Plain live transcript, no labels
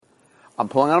I'm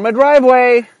pulling out of my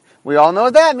driveway. We all know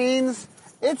what that means.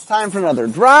 It's time for another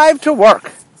drive to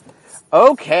work.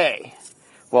 Okay.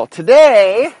 Well,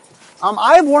 today,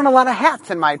 I've worn a lot of hats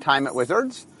in my time at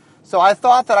Wizards, so I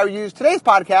thought that I would use today's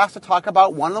podcast to talk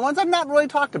about one of the ones I've not really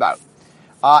talked about,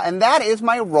 and that is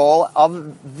my role of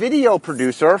video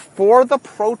producer for the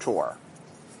Pro Tour.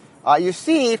 You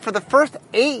see, for the first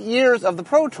 8 years of the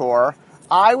Pro Tour,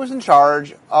 I was in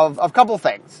charge of a couple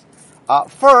things.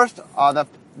 First,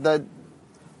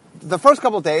 the first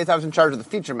couple of days, I was in charge of the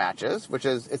feature matches, which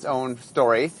is its own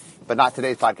story, but not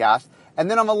today's podcast. And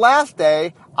then on the last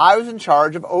day, I was in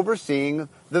charge of overseeing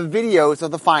the videos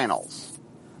of the finals.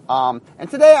 And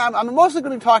today, I'm mostly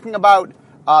going to be talking about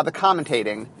the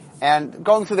commentating and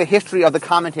going through the history of the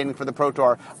commentating for the Pro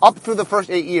Tour up through the first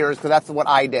 8 years, because that's what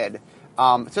I did.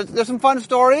 So there's some fun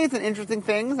stories and interesting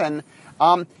things, and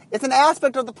it's an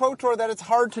aspect of the Pro Tour that it's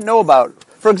hard to know about.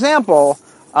 For example,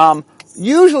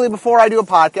 usually before I do a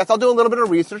podcast, I'll do a little bit of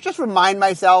research, just remind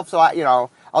myself, so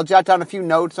I'll jot down a few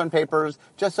notes on papers,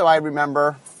 just so I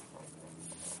remember.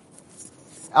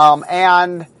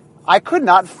 And I could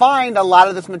not find a lot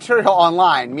of this material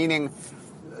online, meaning,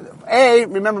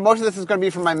 remember, most of this is going to be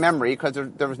from my memory, because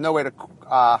there was no way to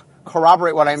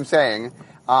corroborate what I'm saying.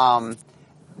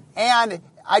 And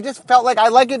I just felt like I'd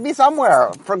like it to be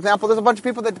somewhere. For example, there's a bunch of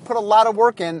people that put a lot of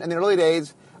work in the early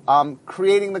days,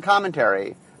 creating the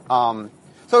commentary. So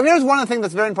here's one of the things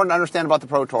that's very important to understand about the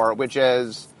Pro Tour, which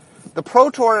is the Pro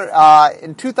Tour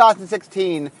in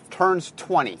 2016 turns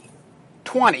 20.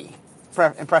 20.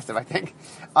 Impressive, I think.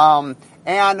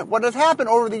 And what has happened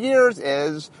over the years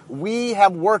is we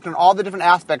have worked on all the different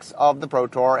aspects of the Pro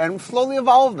Tour and slowly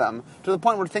evolved them to the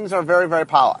point where things are very, very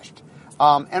polished.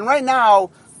 And right now,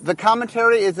 the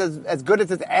commentary is as good as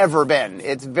it's ever been.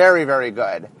 It's very, very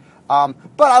good. But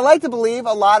I like to believe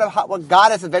a lot of what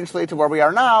got us eventually to where we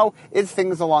are now is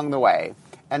things along the way.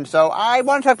 And so I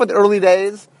want to talk about the early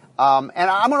days, and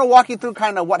I'm going to walk you through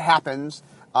kind of what happens.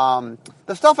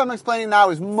 The stuff I'm explaining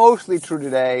now is mostly true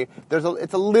today.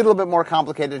 It's a little bit more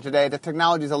complicated today. The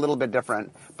technology is a little bit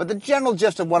different. But the general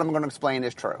gist of what I'm going to explain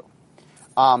is true.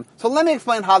 So let me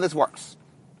explain how this works.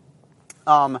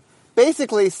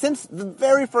 Basically, since the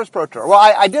very first Pro Tour,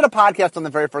 I did a podcast on the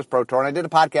very first Pro Tour, and I did a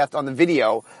podcast on the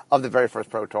video of the very first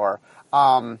Pro Tour.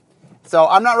 So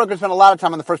I'm not really going to spend a lot of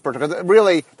time on the first Pro Tour, because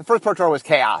really, the first Pro Tour was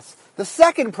chaos. The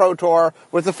second Pro Tour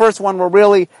was the first one where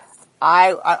really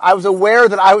I was aware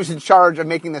that I was in charge of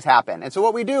making this happen. And so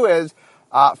what we do is,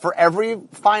 for every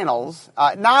finals,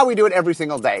 now we do it every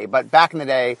single day, but back in the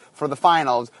day, for the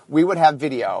finals, we would have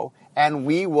video, and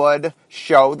we would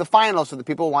show the finals so the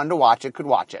people who wanted to watch it could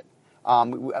watch it.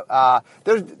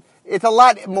 It's a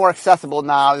lot more accessible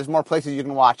now. There's more places you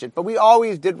can watch it, but we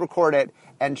always did record it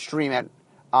and stream it.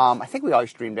 I think we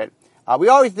always streamed it. We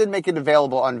always did make it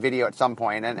available on video at some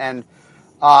point, and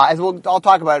as I'll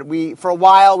talk about it, for a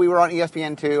while we were on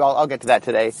ESPN2. I'll get to that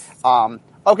today.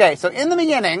 Okay, so in the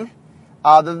beginning,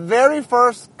 the very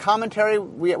first commentary,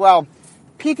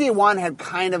 PTA 1 had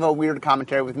kind of a weird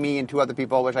commentary with me and two other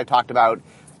people, which I talked about,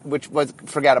 which was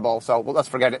forgettable, so let's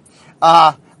forget it.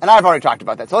 And I've already talked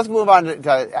about that. So let's move on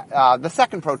to the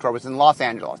second Pro Tour was in Los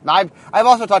Angeles. Now, I've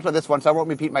also talked about this one, so I won't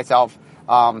repeat myself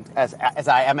as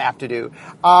I am apt to do.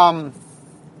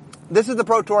 This is the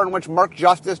Pro Tour in which Mark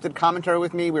Justice did commentary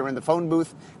with me. We were in the phone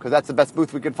booth, because that's the best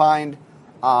booth we could find.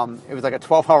 It was like a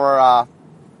 12-hour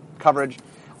coverage.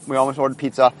 We almost ordered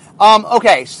pizza.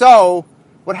 Okay, so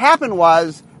what happened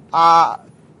was,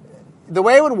 the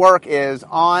way it would work is,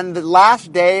 on the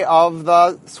last day of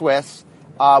the Swiss,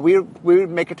 we would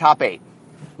make a top 8.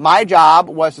 My job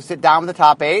was to sit down with the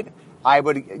top 8. I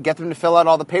would get them to fill out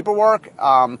all the paperwork,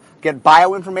 get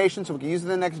bio information so we could use it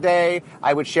the next day.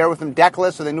 I would share with them deck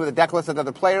lists so they knew what the deck lists of the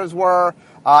other players were.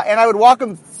 And I would walk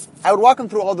them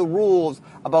through all the rules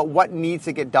about what needs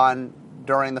to get done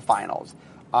during the finals.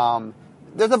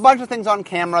 There's a bunch of things on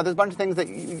camera. There's a bunch of things that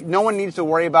no one needs to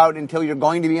worry about until you're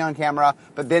going to be on camera,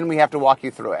 but then we have to walk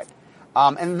you through it.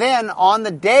 And then on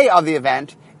the day of the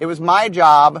event, it was my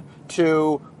job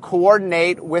to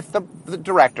coordinate with the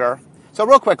director. So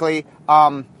real quickly,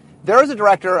 there is a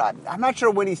director. I'm not sure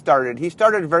when he started. He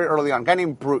started very early on, a guy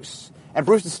named Bruce. And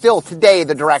Bruce is still today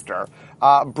the director.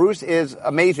 Bruce is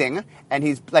amazing, and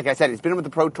he's, like I said, he's been with the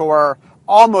Pro Tour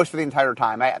almost for the entire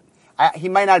time. He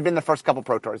might not have been the first couple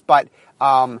Pro Tours, but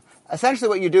essentially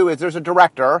what you do is there's a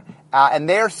director, and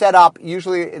they're set up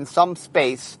usually in some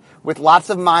space with lots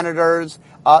of monitors.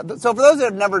 So for those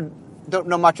that don't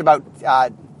know much about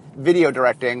video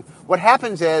directing, what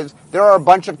happens is there are a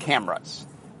bunch of cameras.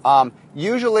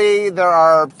 Usually there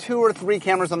are 2 or 3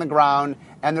 cameras on the ground,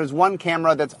 and there's one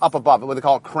camera that's up above, what they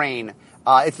call a crane.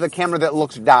 It's the camera that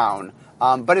looks down.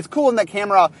 But it's cool in that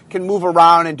camera can move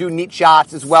around and do neat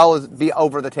shots as well as be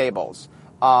over the tables.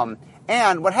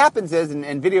 And what happens is,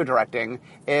 in video directing,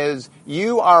 is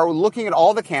you are looking at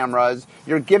all the cameras,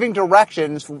 you're giving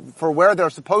directions for where they're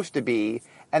supposed to be,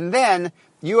 and then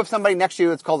you have somebody next to you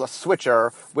that's called a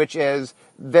switcher, which is,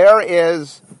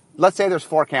 let's say there's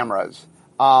 4 cameras.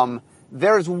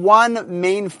 There's one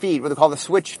main feed, what they call the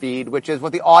switch feed, which is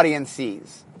what the audience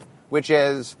sees, which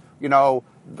is,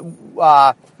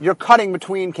 you're cutting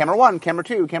between camera 1, camera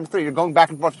 2, camera 3. You're going back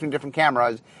and forth between different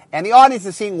cameras, and the audience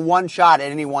is seeing one shot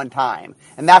at any one time,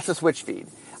 and that's the switch feed.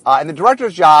 And the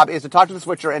director's job is to talk to the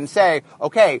switcher and say,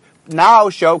 okay, now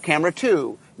show camera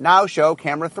 2, now show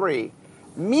camera 3.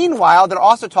 Meanwhile, they're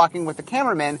also talking with the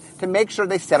cameramen to make sure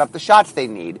they set up the shots they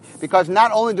need, because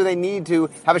not only do they need to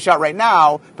have a shot right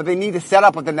now, but they need to set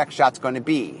up what the next shot's going to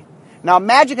be. Now,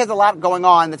 Magic has a lot going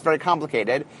on that's very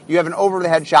complicated. You have an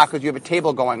over-the-head shot because you have a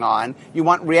table going on. You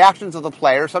want reactions of the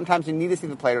player. Sometimes you need to see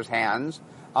the player's hands.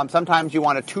 Sometimes you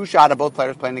want a 2-shot of both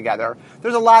players playing together.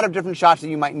 There's a lot of different shots that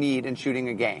you might need in shooting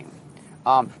a game.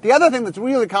 The other thing that's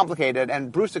really complicated,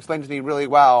 and Bruce explained to me really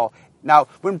well. Now,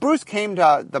 when Bruce came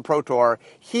to the Pro Tour,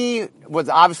 he was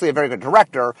obviously a very good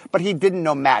director, but he didn't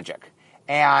know Magic.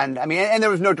 And there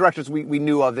was no directors we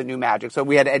knew of that knew Magic, so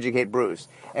we had to educate Bruce.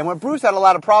 And what Bruce had a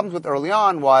lot of problems with early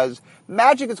on was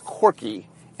Magic is quirky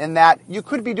in that you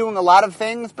could be doing a lot of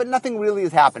things, but nothing really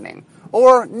is happening.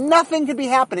 Or nothing could be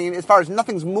happening as far as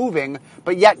nothing's moving,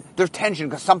 but yet there's tension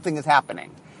because something is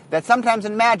happening. That sometimes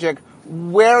in Magic,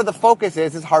 where the focus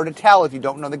is hard to tell if you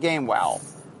don't know the game well.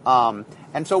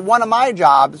 And so one of my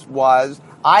jobs was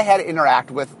I had to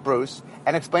interact with Bruce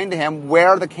and explain to him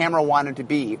where the camera wanted to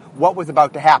be, what was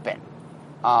about to happen.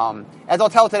 As I'll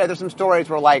tell today, there's some stories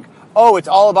where it's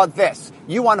all about this.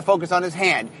 You want to focus on his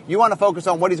hand. You want to focus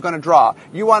on what he's going to draw.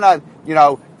 You want to,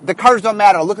 the cards don't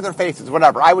matter. Look at their faces,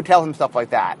 whatever. I would tell him stuff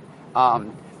like that.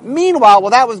 Meanwhile,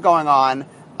 while that was going on,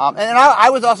 and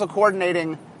I was also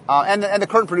coordinating, and the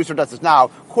current producer does this now,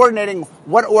 coordinating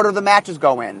what order the matches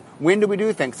go in. When do we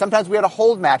do things? Sometimes we had to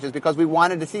hold matches because we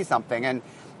wanted to see something.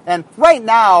 And right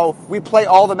now, we play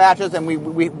all the matches and we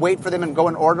wait for them and go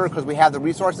in order because we have the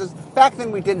resources. Back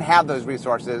then, we didn't have those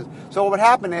resources. So what would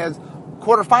happen is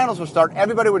quarterfinals would start,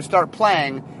 everybody would start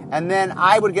playing, and then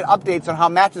I would get updates on how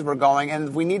matches were going, and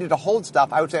if we needed to hold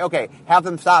stuff, I would say, okay, have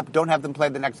them stop, don't have them play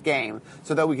the next game,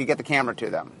 so that we could get the camera to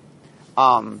them.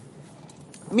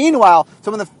 Meanwhile,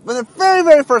 so when the very,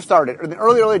 very first started, or in the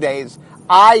early days,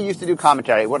 I used to do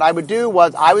commentary. What I would do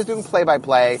was I was doing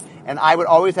play-by-play, and I would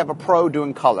always have a pro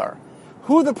doing color.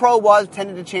 Who the pro was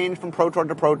tended to change from Pro Tour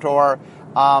to Pro Tour,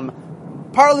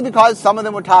 partly because some of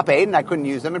them were top 8 and I couldn't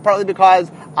use them, and partly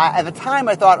because at the time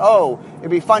I thought,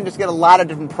 it'd be fun just to get a lot of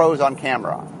different pros on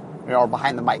camera, or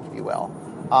behind the mic, if you will.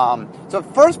 So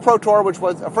first Pro Tour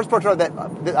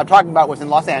that I'm talking about was in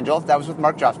Los Angeles. That was with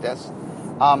Mark Justice.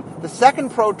 The second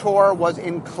Pro Tour was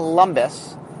in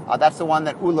Columbus. That's the one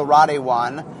that Ularade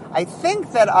won. I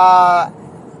think that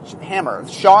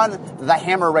Sean the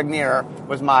Hammer Regnier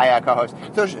was my co-host.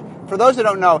 So for those who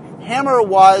don't know, Hammer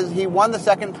he won the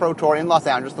second Pro Tour in Los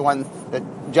Angeles, the one that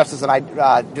Justice and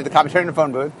I did the commentary in the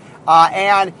phone booth.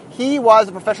 And he was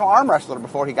a professional arm wrestler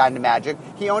before he got into Magic.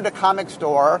 He owned a comic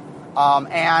store,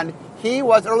 and he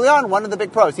was early on one of the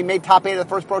big pros. He made top 8 of the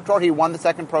first Pro Tour. He won the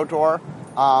second Pro Tour.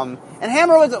 And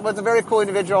Hammer was a very cool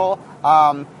individual.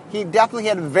 He definitely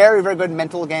had a very, very good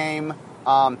mental game.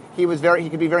 He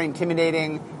could be very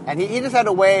intimidating, and he just had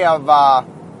a way of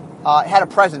had a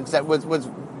presence that was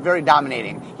very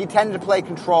dominating. He tended to play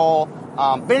control.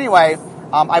 But anyway,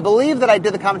 I believe that I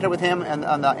did the commentary with him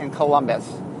in Columbus.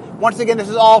 Once again, this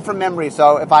is all from memory,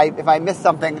 so if I miss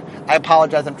something, I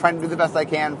apologize. I'm trying to do the best I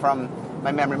can from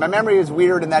my memory. My memory is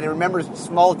weird in that it remembers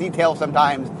small details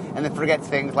sometimes and then forgets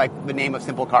things like the name of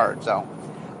simple cards. So,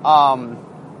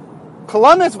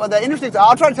 Columbus,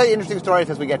 I'll try to tell you interesting stories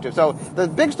as we get to. So the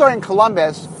big story in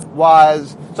Columbus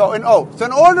was, in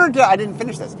order to, I didn't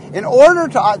finish this, in order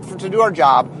to do our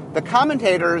job, the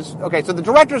commentators, so the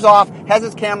director's off, has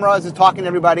his cameras, is talking to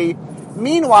everybody.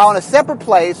 Meanwhile, in a separate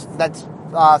place that's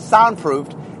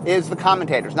soundproofed is the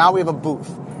commentators. Now we have a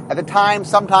booth. At the time,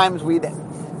 sometimes we've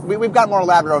got more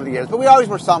elaborate over the years, but we always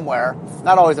were somewhere,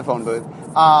 not always a phone booth.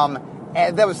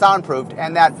 And that was soundproofed,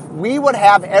 and that we would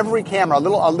have every camera, a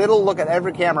little look at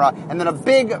every camera, and then a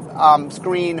big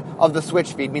screen of the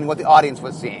switch feed, meaning what the audience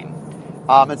was seeing.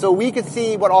 And so we could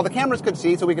see what all the cameras could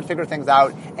see, so we could figure things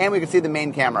out, and we could see the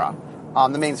main camera,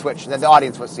 the main switch that the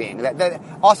audience was seeing. What they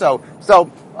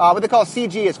call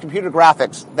CG is computer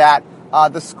graphics, that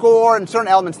The score and certain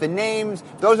elements, the names,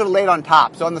 those are laid on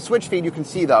top. So on the Switch feed, you can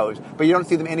see those, but you don't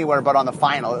see them anywhere but on the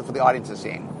final. That's what the audience is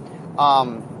seeing.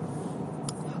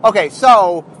 Okay,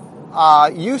 so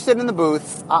you sit in the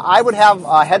booth. I would have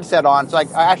a headset on. So I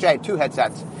actually had two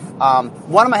headsets.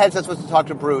 One of my headsets was to talk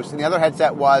to Bruce, and the other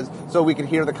headset was so we could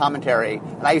hear the commentary.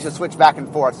 And I used to switch back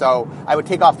and forth. So I would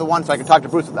take off the one so I could talk to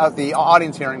Bruce without the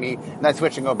audience hearing me, and I'd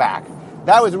switch and go back.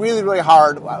 That was really, really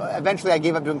hard. Eventually, I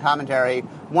gave up doing commentary.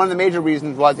 One of the major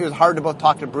reasons was it was hard to both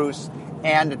talk to Bruce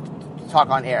and to talk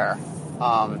on air.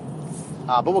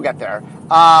 But we'll get there.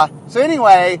 So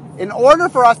anyway, in order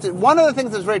for us to... One of the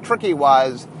things that's very tricky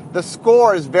was the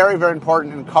score is very, very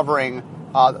important in covering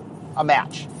a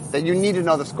match, that you need to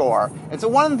know the score. And so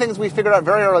one of the things we figured out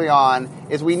very early on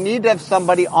is we need to have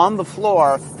somebody on the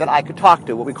floor that I could talk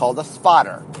to, what we call the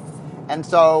spotter. And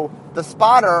so the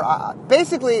spotter,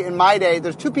 basically in my day,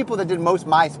 there's two people that did most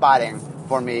my spotting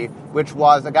for me, which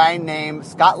was a guy named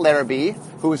Scott Larrabee,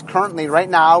 who is currently, right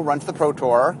now, runs the Pro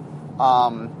Tour.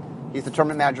 He's the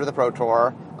tournament manager of the Pro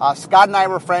Tour. Scott and I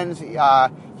were friends.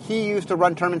 He used to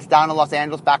run tournaments down in Los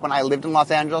Angeles back when I lived in Los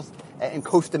Angeles, in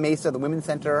Costa Mesa, the Women's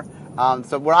Center.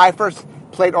 So when I first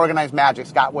played organized Magic,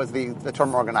 Scott was the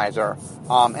tournament organizer.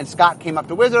 And Scott came up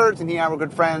to Wizards, and he and I were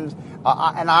good friends.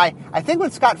 And I think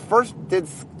when Scott first did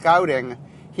scouting,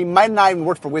 he might not even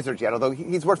worked for Wizards yet, although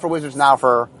he's worked for Wizards now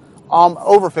for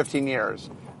over 15 years.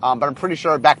 But I'm pretty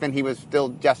sure back then he was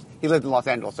still he lived in Los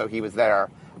Angeles, so he was there.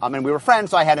 And we were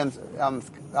friends, so I had him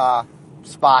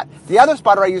spot. The other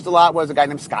spotter I used a lot was a guy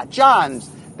named Scott Johns,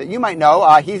 that you might know.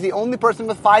 He's the only person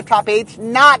with 5 top 8s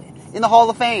not in the Hall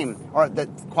of Fame, or that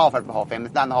qualified for the Hall of Fame,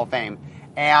 that's not in the Hall of Fame.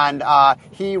 And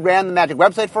he ran the Magic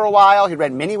website for a while. He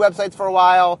ran many websites for a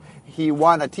while. He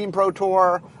won a Team Pro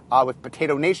Tour with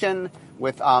Potato Nation,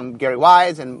 with Gary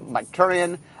Wise and Mike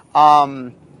Turian.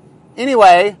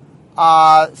 Anyway,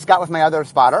 Scott was my other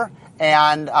spotter,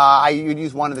 and I would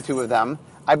use one of the two of them.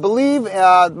 I believe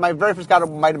my very first spotter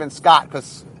might have been Scott,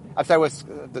 because I'm sorry,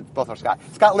 both are Scott.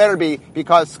 Scott Larrabee,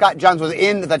 because Scott Johns was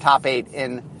in the top 8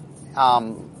 in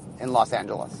Los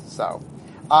Angeles. So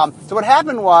what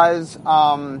happened was,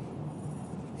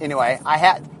 anyway, I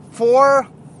had for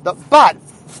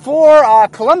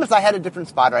Columbus, I had a different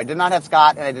spotter. I did not have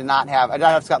Scott, and I did not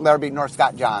have Scott Larrabee nor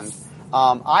Scott Johns.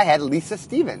 I had Lisa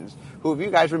Stevens, who, if you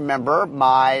guys remember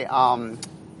my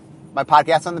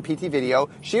podcast on the PT video,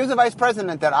 she was the vice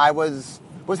president that I was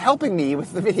helping me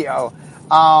with the video.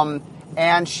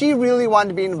 And she really wanted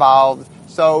to be involved,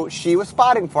 so she was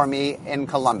spotting for me in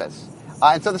Columbus.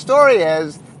 And so the story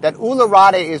is that Ula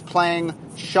Rade is playing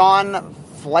Sean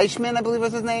Fleischman, I believe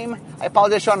was his name. I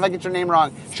apologize, Sean, if I get your name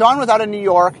wrong. Sean was out in New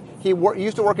York. He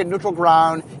used to work at Neutral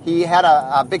Ground. He had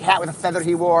a big hat with a feather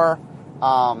he wore.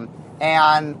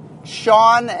 And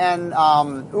Sean and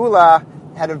Ula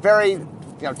had a very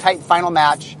tight final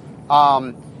match.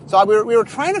 So we were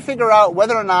trying to figure out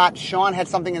whether or not Sean had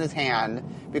something in his hand,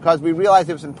 because we realized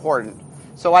it was important.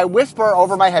 So I whisper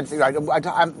over my headset. I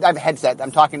have a headset.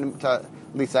 I'm talking to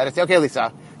Lisa. I say, okay,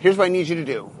 Lisa, here's what I need you to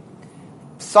do.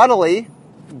 Subtly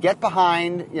get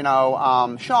behind,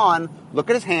 Sean, look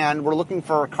at his hand. We're looking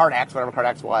for card X, whatever card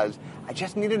X was. I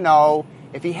just need to know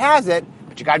if he has it,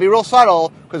 but you got to be real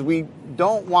subtle, because we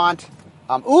don't want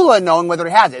Ula knowing whether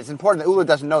he has it. It's important that Ula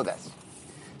doesn't know this.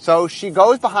 So she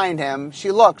goes behind him,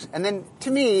 she looks, and then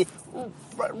to me,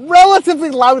 relatively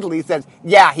loudly says,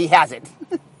 yeah, he has it.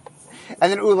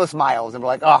 And then Ula smiles, and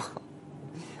we're like,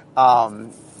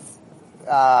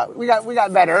 we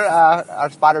got better. Our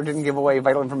spotter didn't give away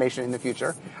vital information in the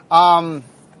future. And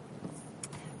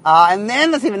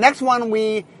then, let's see, the next one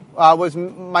was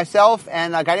myself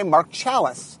and a guy named Mark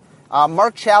Chalice.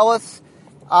 Mark Chalice,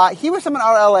 he was someone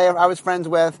out of LA I was friends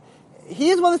with. He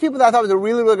is one of those people that I thought was a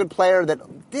really, really good player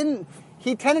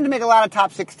he tended to make a lot of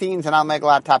top 16s and not make a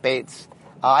lot of top 8s.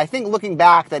 I think looking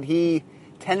back that he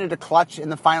tended to clutch in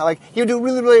the final. Like, he would do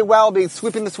really, really well, be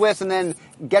sweeping the Swiss, and then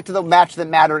get to the match that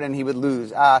mattered, and he would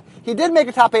lose. He did make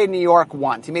a top 8 in New York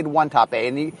once. He made one top 8,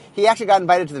 and he actually got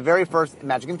invited to the very first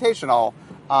Magic Invitational.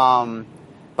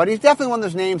 But he's definitely one of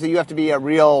those names that you have to be a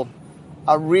real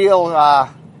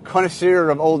connoisseur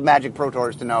of old Magic Pro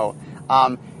Tours to know.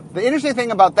 The interesting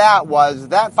thing about that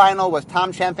final was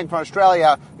Tom Champing from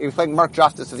Australia. He was playing Mark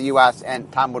Justice of the U.S.,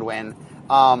 and Tom would win.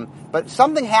 But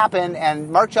something happened,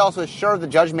 and Mark Chalice was sure the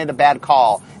judge made a bad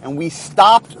call, and we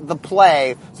stopped the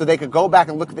play so they could go back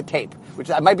and look at the tape, which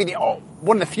might be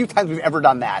one of the few times we've ever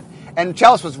done that. And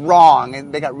Chalice was wrong,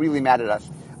 and they got really mad at us.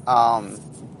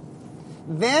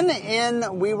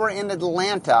 Then we were in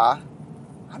Atlanta.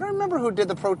 I don't remember who did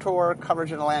the Pro Tour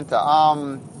coverage in Atlanta.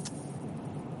 I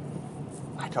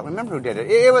don't remember who did it.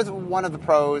 It was one of the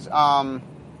pros.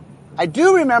 I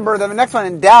do remember that the next one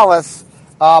in Dallas,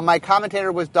 my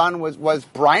commentator was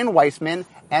Brian Weissman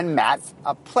and Matt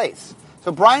Place.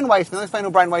 So Brian Weissman, let's find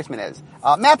who Brian Weissman is.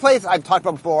 Matt Place, I've talked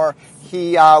about before.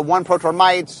 He won Pro Tour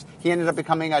Mites. He ended up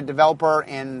becoming a developer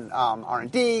in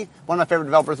R&D. One of my favorite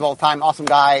developers of all time. Awesome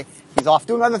guy. He's off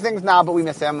doing other things now, but we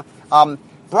miss him.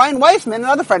 Brian Weissman,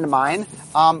 another friend of mine.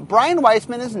 Brian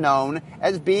Weissman is known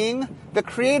as being the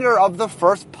creator of the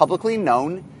first publicly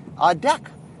known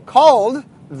deck called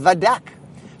The Deck.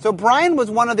 So Brian was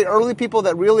one of the early people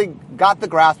that really got the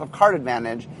grasp of card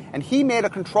advantage, and he made a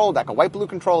control deck, a white-blue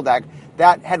control deck,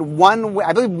 that had one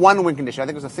win condition. I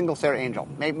think it was a single Sarah Angel.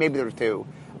 Maybe there was two.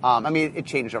 It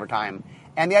changed over time.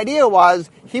 And the idea was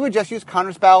he would just use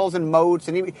counterspells and moats,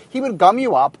 and he would gum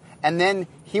you up, and then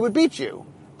he would beat you.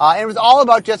 And it was all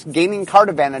about just gaining card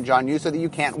advantage on you so that you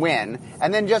can't win.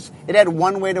 And then it had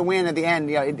one way to win at the end.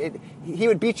 He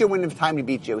would beat you when it was time to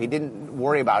beat you. He didn't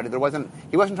worry about it. He wasn't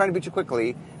trying to beat you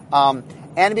quickly. And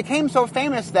it became so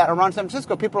famous that around San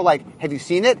Francisco, people were like, have you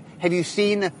seen it? Have you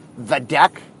seen The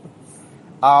Deck?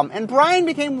 And Brian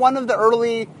became one of the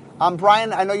early...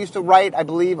 Brian, I know, used to write, I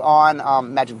believe,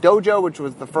 on Magic Dojo, which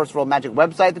was the first real Magic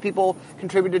website that people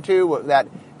contributed to. That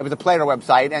it was a player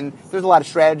website, and there's a lot of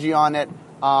strategy on it.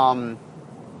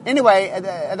 Anyway,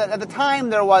 at the time,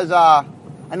 there was... I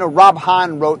know Rob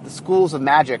Hahn wrote The Schools of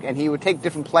Magic, and he would take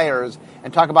different players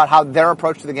and talk about how their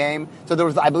approach to the game. So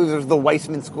I believe there was the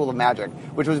Weissman School of Magic,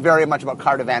 which was very much about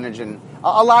card advantage and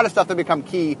a lot of stuff that become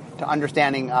key to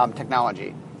understanding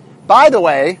technology. By the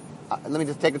way, let me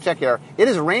just take a check here. It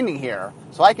is raining here,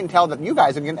 so I can tell that you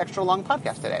guys are getting an extra long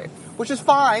podcast today, which is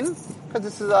fine, because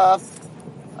this is a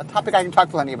topic I can talk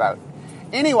plenty about.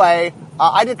 Anyway,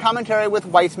 I did commentary with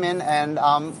Weissman and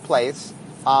Place,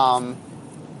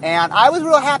 and I was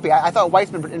real happy. I thought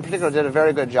Weissman in particular did a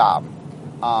very good job.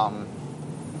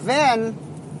 Then,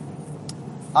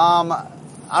 I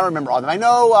don't remember all of them. I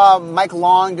know Mike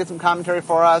Long did some commentary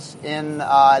for us in,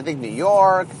 I think, New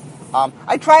York.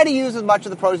 I tried to use as much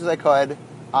of the pros as I could.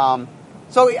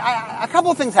 So a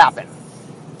couple of things happened.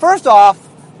 First off,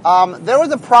 there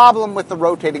was a problem with the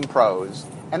rotating pros.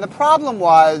 And the problem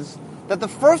was that the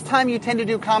first time you tend to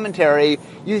do commentary,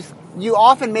 you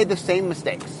often made the same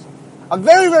mistakes. A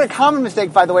very, very common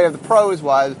mistake, by the way, of the pros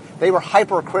was they were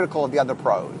hypercritical of the other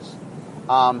pros.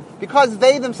 Because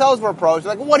they themselves were pros.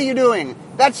 They're like, what are you doing?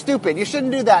 That's stupid. You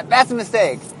shouldn't do that. That's a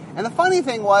mistake. And the funny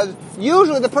thing was,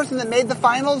 usually the person that made the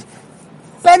finals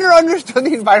better understood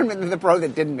the environment than the pro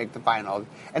that didn't make the finals.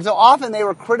 And so often they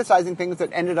were criticizing things that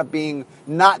ended up being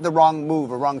not the wrong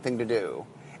move or wrong thing to do.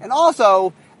 And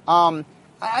also,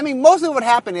 mostly what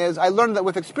happened is I learned that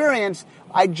with experience,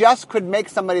 I just could make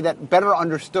somebody that better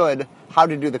understood how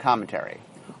to do the commentary.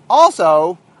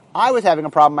 Also, I was having a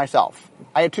problem myself.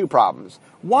 I had two problems.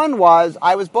 One was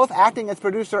I was both acting as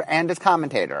producer and as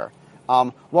commentator.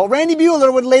 While Randy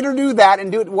Buehler would later do that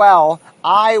and do it well,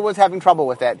 I was having trouble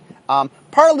with it.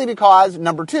 Partly because,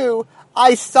 number two,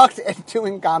 I sucked at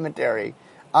doing commentary.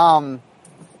 I'm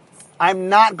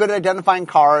not good at identifying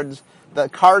cards.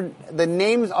 The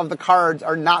names of the cards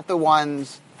are not the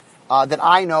ones that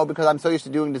I know because I'm so used to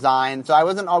doing design. So I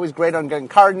wasn't always great on getting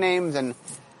card names. And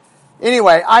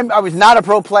anyway, I was not a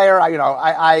pro player.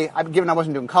 Given I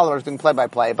wasn't doing color, I was doing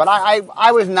play-by-play. But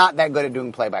I was not that good at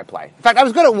doing play-by-play. In fact, I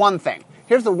was good at one thing.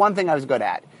 Here's the one thing I was good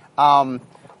at.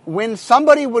 When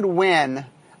somebody would win,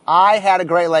 I had a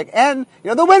great and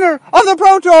the winner of the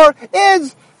Pro Tour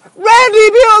is Randy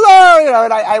Buehler!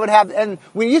 And I would have, and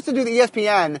we used to do the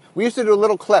ESPN, we used to do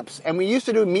little clips, and we used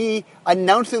to do me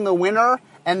announcing the winner,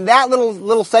 and that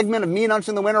little segment of me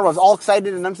announcing the winner was all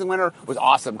excited announcing the winner was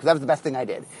awesome, because that was the best thing I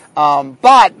did.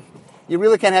 But you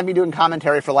really can't have me doing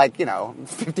commentary for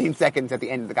 15 seconds at the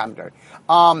end of the commentary.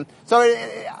 So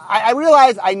I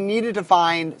realized I needed to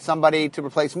find somebody to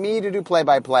replace me to do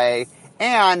play-by-play,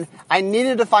 and I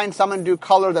needed to find someone to do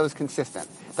color that was consistent,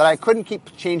 that I couldn't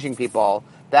keep changing people,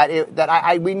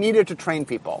 we needed to train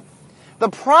people. The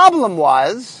problem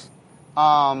was,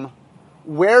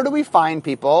 where do we find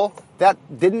people that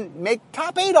didn't make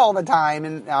top 8 all the time?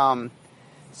 And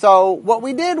so what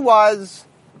we did was,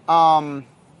 what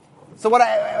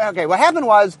happened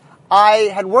was I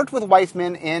had worked with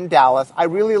Weissman in Dallas. I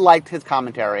really liked his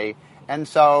commentary, and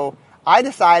so I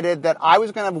decided that I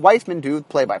was going to have Weissman do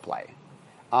play-by-play.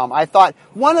 I thought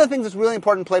one of the things that's really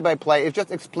important in play-by-play is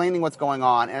just explaining what's going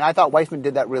on, and I thought Weissman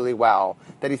did that really well,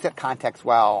 that he set context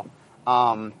well.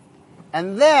 And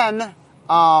then,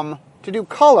 to do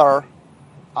color,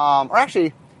 or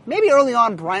actually, maybe early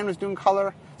on Brian was doing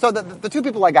color. So the two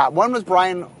people I got, one was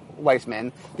Brian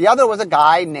Weissman, the other was a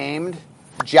guy named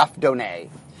Jeff Donay.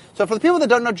 So for the people that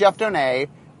don't know Jeff Donay,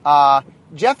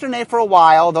 Jeff Donnay for a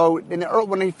while, though,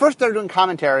 when he first started doing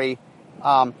commentary,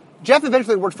 Jeff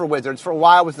eventually worked for Wizards. For a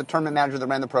while was the tournament manager that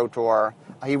ran the Pro Tour.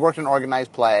 He worked in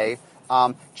organized play.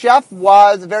 Jeff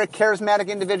was a very charismatic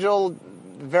individual,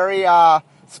 very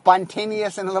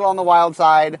spontaneous and a little on the wild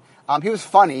side. He was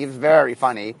funny. He was very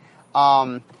funny.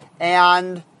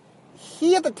 And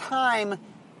he, at the time,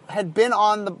 had been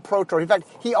on the Pro Tour. In fact,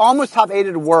 he almost top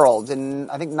 8'd Worlds in,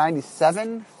 I think,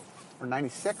 97 or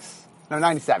 96? No,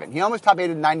 97. He almost top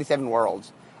 8'd 97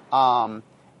 Worlds. And,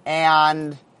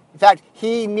 in fact,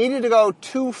 he needed to go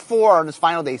 2-4 on his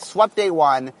final day. He swept day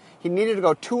 1. He needed to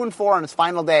go 2-4 on his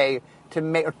final day to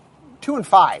make, or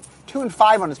 2-5.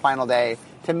 2-5 on his final day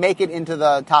to make it into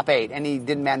the top 8. And he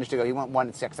didn't manage to go. He went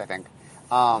 1-6, I think.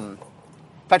 In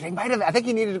fact, I think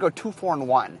he needed to go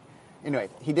 2-4-1. Anyway,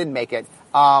 he didn't make it.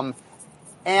 And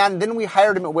then we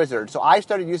hired him at Wizards. So I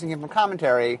started using him for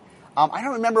commentary. I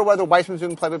don't remember whether Weissman was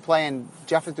doing play-by-play and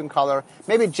Jeff was doing color.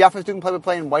 Maybe Jeff was doing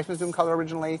play-by-play and Weissman was doing color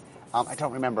originally. I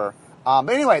don't remember. But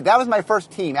anyway, that was my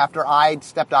first team after I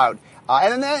stepped out.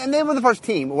 And they were the first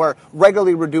team where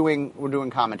regularly we're doing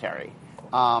commentary.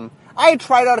 I had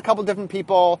tried out a couple different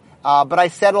people, but I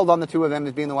settled on the two of them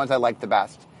as being the ones I liked the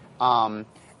best.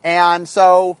 And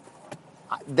so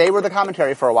they were the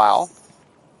commentary for a while.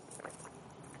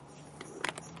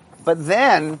 But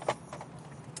then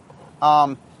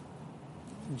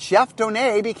Jeff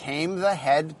Donnay became the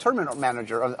head tournament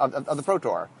manager of the Pro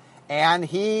Tour. And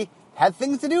he had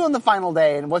things to do on the final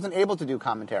day and wasn't able to do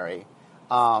commentary.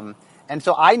 And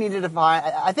so I needed to find,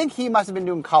 I think he must have been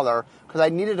doing color, because I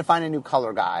needed to find a new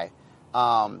color guy,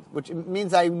 which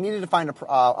means I needed to find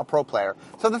a pro player.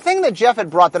 So the thing that Jeff had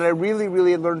brought that I really,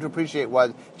 really learned to appreciate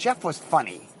was Jeff was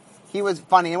funny. He was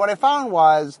funny. And what I found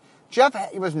was Jeff,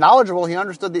 he was knowledgeable. He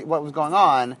understood what was going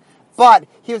on. But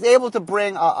he was able to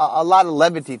bring a lot of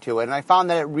levity to it. And I found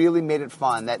that it really made it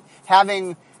fun. That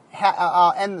having,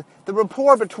 and the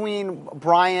rapport between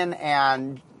Brian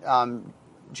and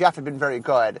Jeff had been very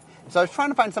good. So I was trying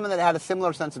to find someone that had a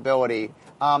similar sensibility.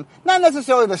 Not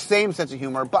necessarily the same sense of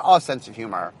humor, but a sense of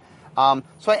humor. So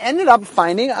I ended up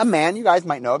finding a man you guys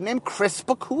might know of named Chris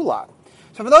Pikula.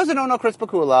 So for those who don't know Chris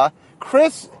Pikula,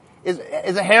 Chris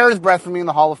is a hair's breadth from being in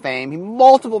the Hall of Fame. He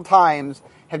multiple times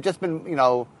have just been,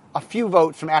 a few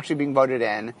votes from actually being voted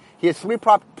in. He has three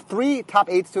top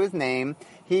 8s to his name.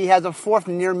 He has a fourth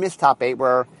near miss top 8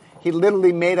 where he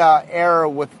literally made an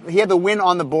error he had the win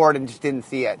on the board and just didn't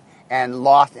see it and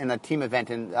lost in a team event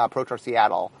in Pro Tour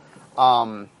Seattle.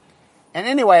 And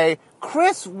anyway,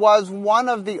 Chris was one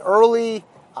of the early,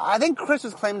 I think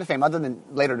Chris's claim to fame, other than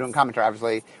later doing commentary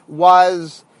obviously,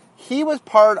 he was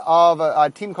part of a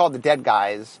team called the Dead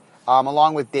Guys,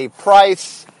 along with Dave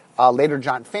Price, later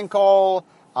John Finkel,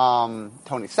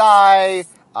 Tony Tsai,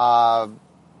 Worth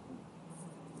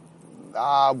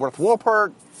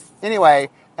Wolpert. Anyway,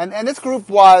 and this group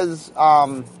was,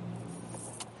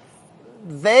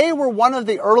 they were one of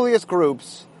the earliest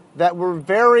groups that were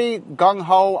very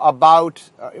gung-ho about,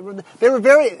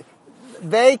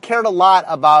 they cared a lot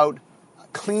about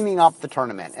cleaning up the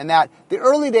tournament. And that the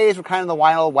early days were kind of the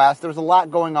Wild West. There was a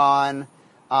lot going on.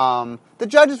 The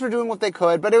judges were doing what they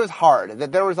could, but it was hard.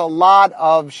 That there was a lot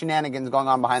of shenanigans going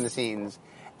on behind the scenes.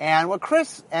 And what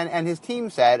Chris and his team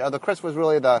said, although Chris was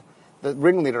really the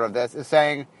ringleader of this, is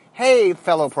saying, hey,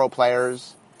 fellow pro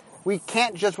players, we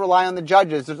can't just rely on the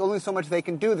judges. There's only so much they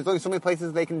can do. There's only so many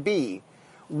places they can be.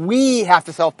 We have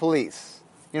to self-police.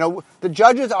 The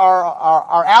judges are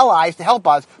our allies to help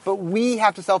us, but we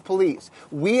have to self-police.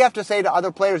 We have to say to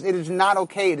other players, it is not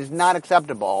okay, it is not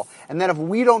acceptable. And then if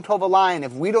we don't toe the line,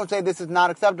 if we don't say this is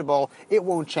not acceptable, it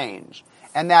won't change.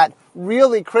 And that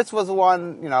really Chris was the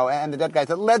one, and the Dead Guys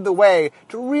that led the way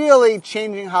to really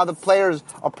changing how the players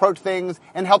approach things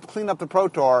and help clean up the Pro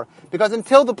Tour. Because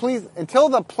until the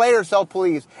players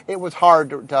self-police, it was hard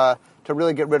to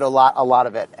really get rid of a lot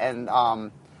of it. And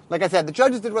like I said, the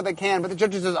judges did what they can, but the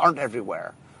judges just aren't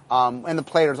everywhere, and the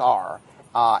players are.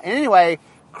 And anyway,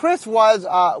 Chris was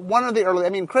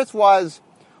Chris was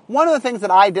one of the things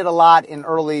that I did a lot in the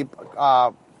early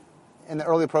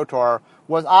Pro Tour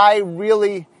was I've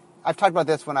talked about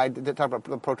this when I did talk about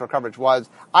the Pro Tour coverage, was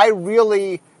I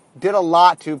really did a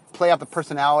lot to play up the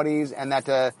personalities and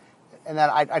that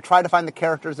I tried to find the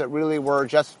characters that really were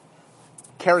just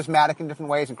charismatic in different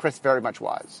ways, and Chris very much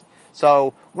was.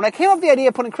 So when I came up with the idea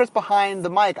of putting Chris behind the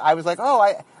mic, I was like,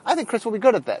 I think Chris will be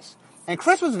good at this. And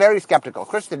Chris was very skeptical.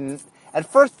 Chris at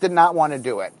first did not want to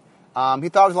do it. He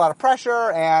thought it was a lot of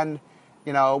pressure, and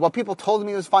people told him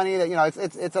he was funny. That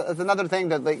it's another thing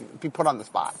that be put on the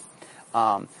spot.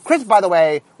 Chris, by the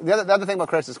way, the other thing about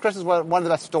Chris is one of the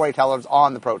best storytellers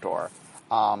on the Pro Tour.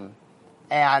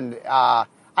 And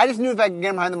I just knew if I could get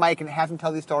him behind the mic and have him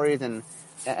tell these stories and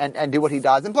do what he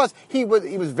does. And plus, he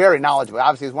was very knowledgeable.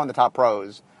 Obviously, he's one of the top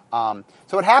pros. So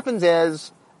what happens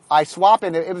is I swap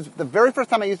in. It was the very first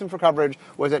time I used him for coverage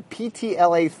was at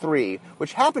PTLA 3,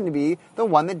 which happened to be the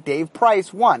one that Dave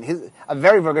Price won. A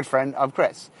very, very good friend of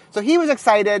Chris. So he was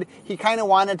excited. He kind of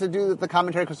wanted to do the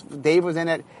commentary because Dave was in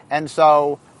it. And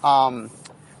so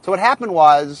what happened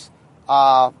was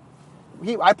I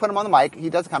put him on the mic. He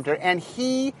does the commentary, and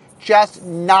he just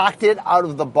knocked it out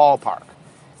of the ballpark.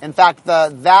 In fact,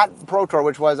 that Pro Tour,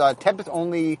 which was Tempest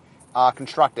only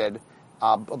constructed,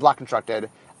 block constructed,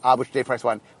 which Dave Price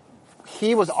won,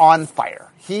 he was on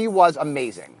fire. He was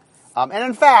amazing. And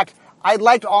in fact, I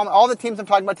liked all the teams I'm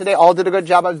talking about today. All did a good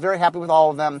job. I was very happy with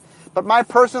all of them. But my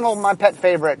pet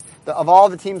favorite of all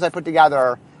the teams I put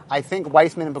together, I think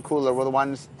Weissman and Bakula were the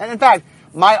ones. And in fact,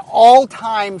 my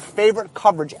all-time favorite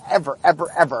coverage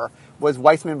ever was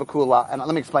Weissman and Bakula. And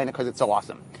let me explain it because it's so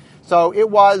awesome. So it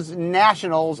was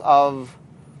Nationals of,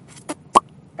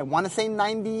 I want to say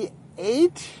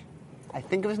 98. I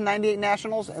think it was 98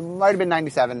 Nationals. It might have been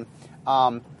 97.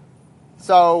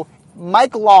 So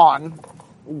Mike Long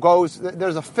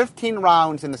there's a 15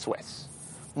 rounds in the Swiss.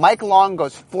 Mike Long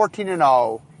goes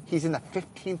 14-0. He's in the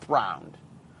 15th round.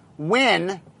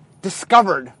 When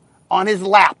discovered on his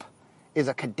lap is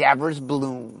a Cadaverous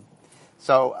Bloom.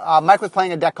 So Mike was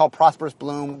playing a deck called Prosperous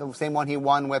Bloom, the same one he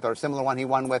won with, or similar one he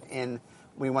won with when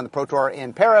he won the Pro Tour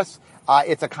in Paris.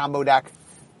 It's a combo deck.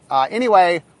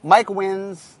 Anyway, Mike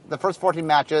wins the first 14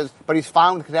 matches, but he's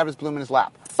found the Cadaverous Bloom in his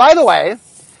lap. By the way,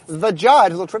 the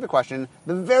judge, a little trivia question,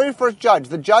 the very first judge,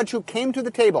 the judge who came to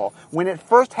the table when it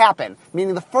first happened,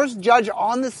 meaning the first judge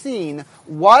on the scene,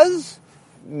 was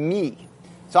me.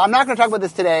 So I'm not going to talk about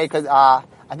this today because I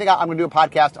think I'm going to do a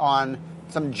podcast on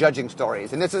some judging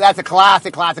stories. And that's a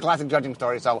classic judging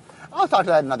story. So I'll talk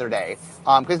to that another day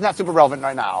because it's not super relevant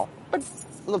right now. But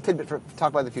a little tidbit to talk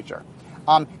about in the future.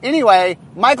 Anyway,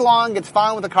 Mike Long gets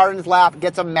found with a card in his lap,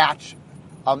 gets a match.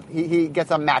 He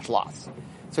gets a match loss.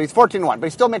 So he's 14-1, but he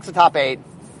still makes the top 8.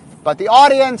 But the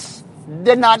audience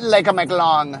did not like a Mike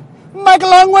Long. Mike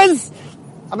Long was...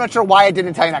 I'm not sure why I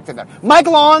didn't Italian accent there. Mike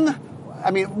Long,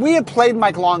 we had played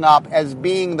Mike Long up as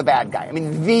being the bad guy.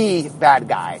 The bad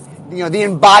guy. The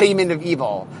embodiment of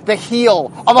evil. The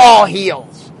heel of all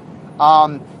heels.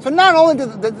 So not only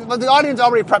did the audience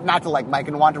already prepped not to like Mike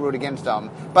and want to root against him,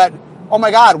 but, oh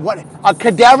my God, what a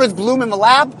Cadaverous Bloom in the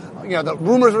lap. The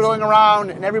rumors were going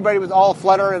around, and everybody was all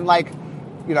flutter and Mike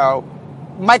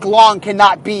Long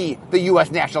cannot be the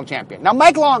U.S. national champion. Now,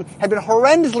 Mike Long had been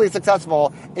horrendously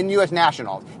successful in U.S.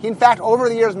 nationals. He, in fact, over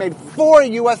the years made 4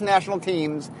 U.S. national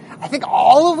teams, I think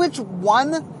all of which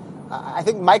won. I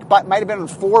think Mike might have been on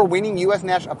 4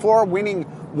 winning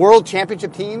world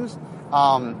championship teams.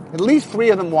 At least 3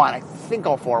 of them won. I think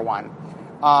all 4 won.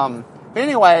 But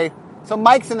anyway, so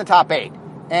Mike's in the top 8.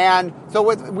 And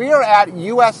so we are at in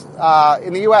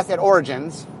the U.S. at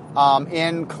Origins,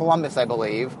 in Columbus, I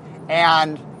believe,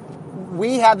 and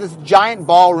we have this giant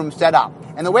ballroom set up.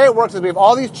 And the way it works is we have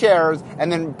all these chairs, and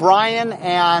then Brian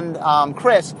and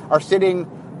Chris are sitting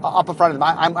up in front of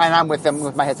them. I'm with them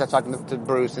with my headset talking to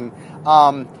Bruce, and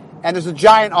there's a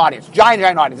giant audience, giant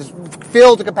audience, it's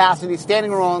filled to capacity,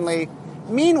 standing room only.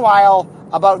 Meanwhile,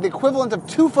 about the equivalent of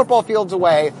 2 football fields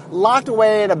away, locked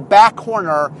away at a back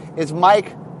corner, is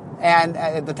Mike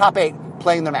and the top 8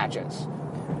 playing their matches.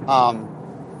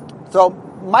 So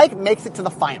Mike makes it to the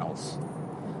finals.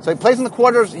 So he plays in the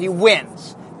quarters, he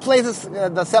wins. Plays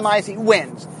the semis, he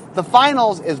wins. The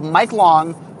finals is Mike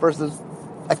Long versus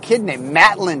a kid named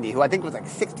Matt Lindy, who I think was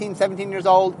 16, 17 years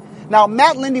old. Now,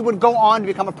 Matt Lindy would go on to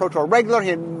become a Pro Tour regular. He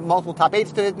had multiple top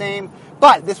 8s to his name.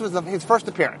 But this was his first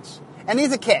appearance. And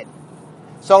he's a kid.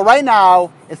 So right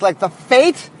now, it's like the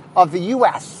fate of the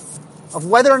U.S., of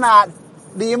whether or not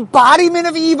the embodiment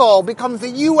of evil becomes the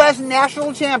U.S.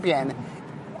 national champion.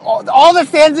 All that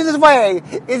stands in his way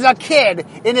is a kid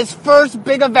in his first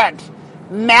big event,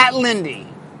 Matt Lindy.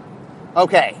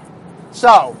 Okay,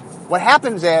 so what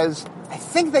happens is, I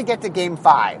think they get to Game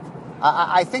 5.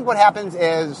 I think what happens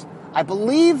is, I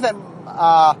believe that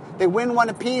they win 1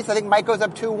 apiece. I think Mike goes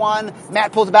up 2-1.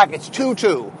 Matt pulls it back. It's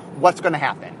 2-2. What's going to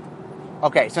happen?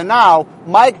 Okay, so now,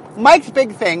 Mike's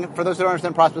big thing, for those who don't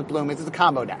understand Prosperous Bloom, is it's a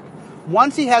combo deck.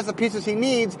 Once he has the pieces he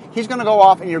needs, he's going to go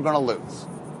off and you're going to lose.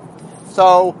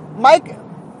 So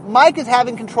Mike is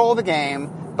having control of the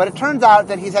game, but it turns out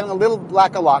that he's having a little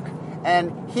lack of luck,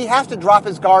 and he has to drop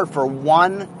his guard for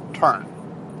 1 turn.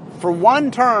 For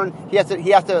 1 turn, he has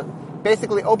to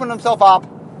basically open himself up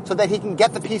so that he can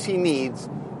get the piece he needs,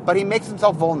 but he makes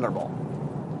himself vulnerable.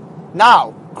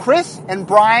 Now, Chris and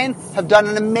Brian have done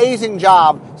an amazing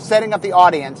job setting up the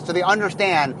audience so they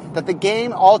understand that the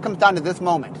game all comes down to this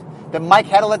moment. That Mike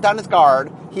had to let down his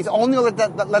guard. He's only let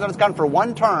down his guard for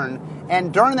one turn,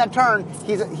 and during that turn,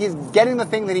 he's getting the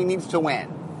thing that he needs to win.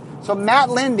 So Matt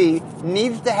Lindy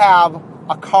needs to have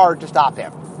a card to stop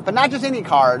him. But not just any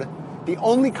card. The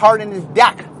only card in his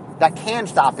deck that can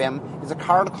stop him is a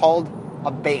card called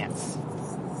Abeyance.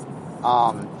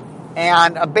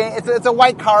 And it's a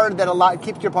white card that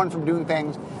keeps your opponent from doing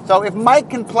things. So if Matt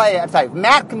can play it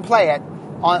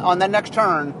on the next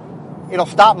turn, it'll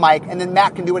stop Mike, and then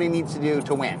Matt can do what he needs to do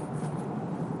to win.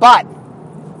 But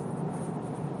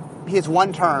he has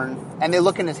one turn, and they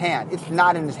look in his hand. It's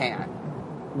not in his hand.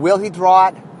 Will he draw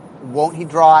it? Won't he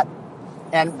draw it?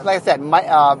 And like I said,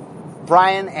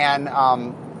 Brian and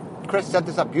Chris set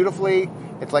this up beautifully.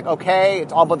 It's like, okay,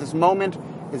 it's all about this moment.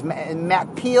 And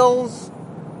Matt peels,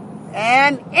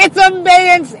 and it's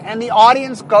Abeyance, and the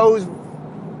audience goes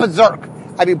berserk.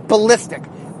 I mean, ballistic.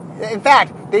 In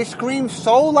fact, they scream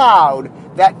so loud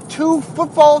that 2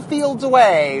 football fields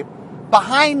away,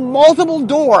 behind multiple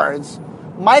doors,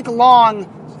 Mike Long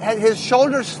has his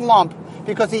shoulders slump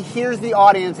because he hears the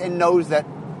audience and knows that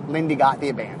Lindy got the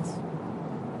Abeyance.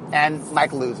 And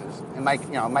Mike loses. And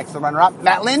Mike's the runner-up.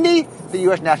 Matt Lindy, the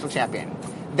U.S. national champion.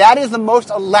 That is the most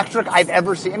electric I've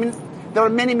ever seen. I mean, there are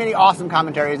many, many awesome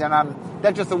commentaries, and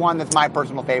that's just the one that's my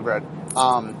personal favorite.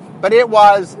 But it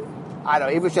was,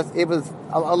 it was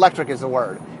electric is the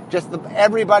word. Just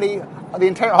everybody, the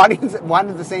entire audience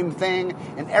wanted the same thing,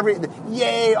 and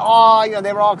yay, aw,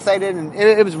 they were all excited, and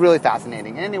it was really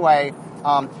fascinating. And anyway,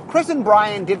 Chris and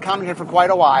Brian did commentary for quite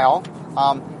a while,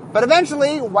 but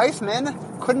eventually Weissman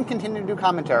couldn't continue to do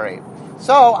commentary.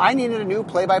 So I needed a new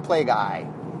play-by-play guy.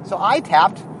 So I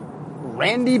tapped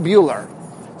Randy Buehler.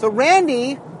 So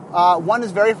Randy won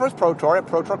his very first Pro Tour at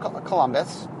Pro Tour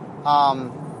Columbus,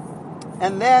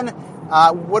 and then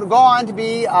would go on to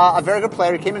be a very good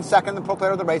player. He came in second, the Pro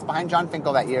Player of the race, behind John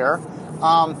Finkel that year.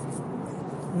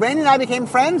 Randy and I became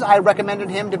friends. I recommended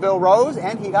him to Bill Rose,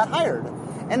 and he got hired.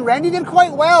 And Randy did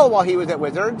quite well while he was at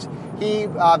Wizards. He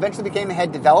eventually became a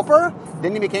head developer.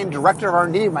 Then he became director of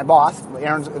R&D, my boss.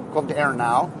 Aaron's equivalent to Aaron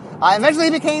now. Eventually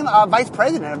he became vice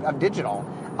president of digital.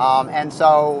 And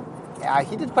so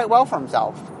he did quite well for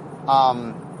himself.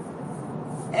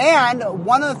 And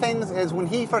one of the things is when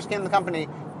he first came to the company,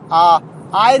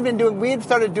 we had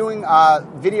started doing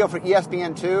video for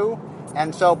ESPN2.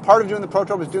 And so part of doing the Pro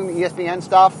Tour was doing the ESPN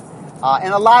stuff.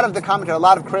 And a lot of the commentary, a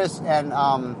lot of Chris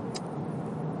and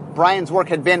Brian's work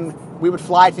had been, we would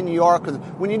fly to New York, because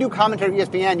when you do commentary at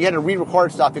ESPN, you had to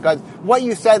re-record stuff, because what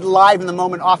you said live in the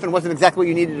moment often wasn't exactly what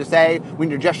you needed to say when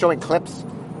you're just showing clips.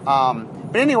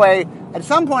 But anyway, at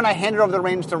some point I handed over the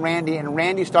reins to Randy, and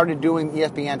Randy started doing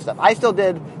ESPN stuff. I still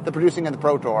did the producing of the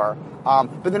Pro Tour,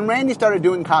 but then Randy started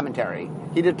doing commentary.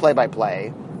 He did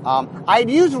play-by-play. I'd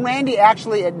used Randy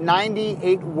actually at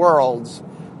 98 Worlds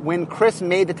when Chris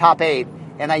made the top 8,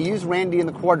 and I used Randy in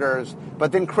the quarters,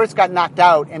 but then Chris got knocked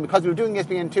out, and because we were doing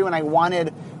ESPN2 and I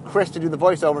wanted Chris to do the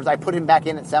voiceovers, I put him back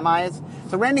in at semis.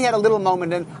 So Randy had a little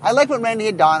moment, and I liked what Randy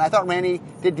had done. I thought Randy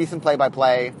did decent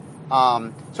play-by-play.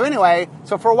 So anyway,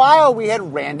 for a while we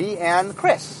had Randy and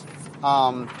Chris.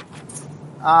 There's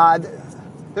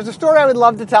a story I would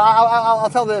love to tell. I'll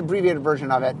tell the abbreviated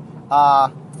version of it.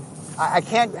 I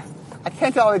can't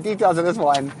tell all the details of this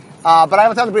one, but I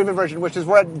will tell the abbreviated version, which is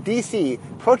we're at DC,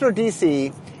 Pro Tour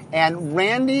DC, and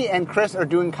Randy and Chris are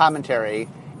doing commentary,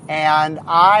 and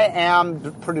I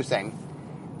am producing.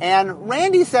 And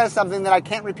Randy says something that I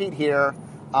can't repeat here,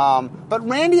 but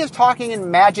Randy is talking in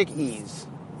Magic Ease.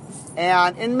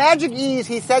 And in Magic Ease,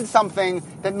 he said something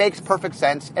that makes perfect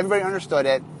sense. Everybody understood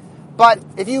it. But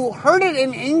if you heard it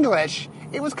in English,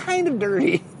 it was kind of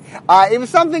dirty. It was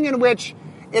something in which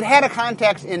it had a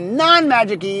context in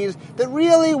non-Magic Ease that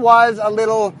really was a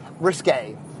little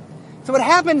risque. So what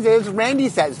happens is Randy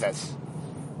says this.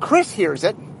 Chris hears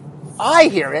it. I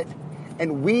hear it.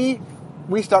 And we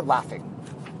start laughing.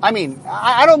 I mean,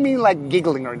 I don't mean like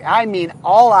giggling or anything. I mean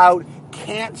all out,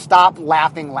 can't stop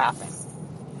laughing.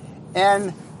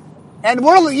 And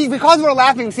because we're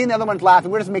laughing, seeing the other ones laughing,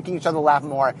 we're just making each other laugh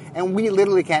more. And we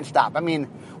literally can't stop. I mean,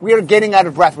 we are getting out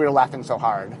of breath. We are laughing so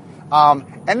hard.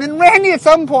 And then Randy at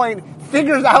some point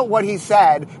figures out what he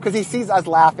said because he sees us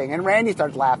laughing. And Randy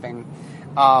starts laughing.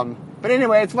 But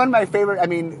anyway, it's one of my favorite. I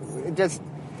mean,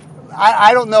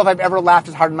 I don't know if I've ever laughed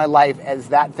as hard in my life as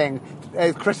that thing.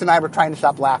 As Chris and I were trying to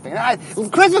stop laughing.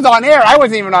 Chris was on air. I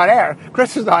wasn't even on air.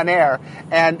 Chris was on air.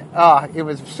 And it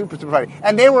was super, super funny.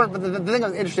 And the thing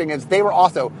that was interesting is they were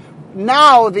also,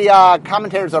 now the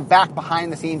commentators are back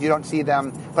behind the scenes. You don't see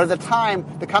them. But at the time,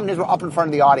 the commentators were up in front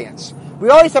of the audience. We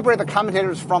always separate the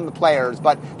commentators from the players,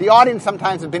 but the audience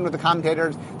sometimes have been with the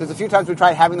commentators. There's a few times we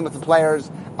tried having them with the players.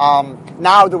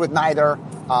 Now they're with neither.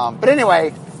 But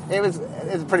anyway, it was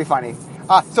pretty funny.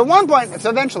 So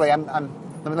eventually,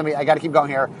 I got to keep going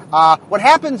here. What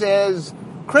happens is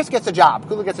Chris gets a job,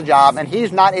 Kula gets a job, and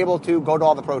he's not able to go to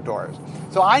all the Pro Tours.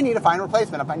 So I need to find a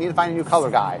replacement. I need to find a new color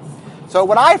guy. So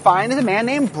what I find is a man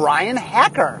named Brian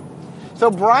Hacker. So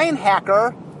Brian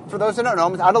Hacker, for those who don't know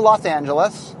him, is out of Los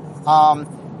Angeles.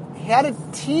 He had a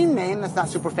team name that's not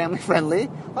super family friendly.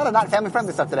 A lot of not family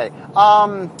friendly stuff today.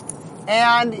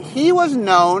 And he was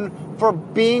known for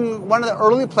being one of the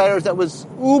early players that was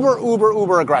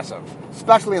uber aggressive,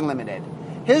 especially in Limited.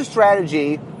 His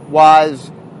strategy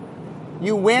was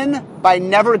you win by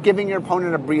never giving your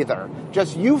opponent a breather.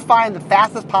 Just you find the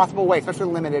fastest possible way, especially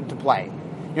in Limited, to play.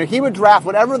 He would draft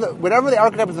whatever the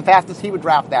archetype was the fastest, he would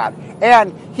draft that.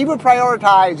 And he would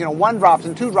prioritize, 1 drops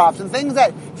and 2 drops and things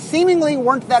that seemingly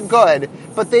weren't that good,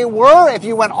 but they were if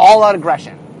you went all out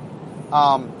aggression.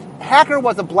 Hacker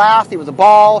was a blast, he was a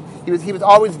ball, he was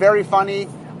always very funny,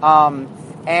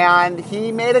 and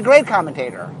he made a great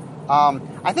commentator.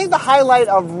 I think the highlight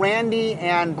of Randy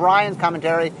and Brian's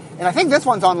commentary, and I think this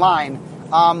one's online,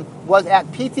 was at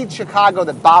PT Chicago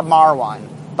that Bob Marr won.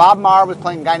 Bob Marr was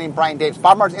playing a guy named Brian Davis.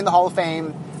 Bob Marr's in the Hall of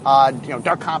Fame,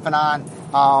 Dark Confidant.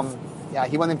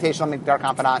 He won the Invitational, make Dark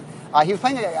Confidant. He was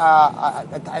playing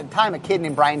at the time a kid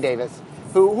named Brian Davis,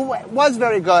 who was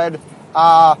very good.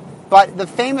 But the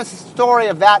famous story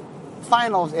of that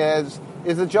finals is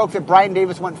the joke that Brian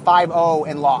Davis went 5-0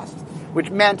 and lost, which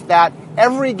meant that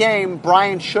every game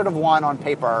Brian should have won on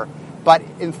paper, but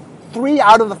in 3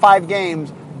 out of the 5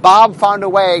 games, Bob found a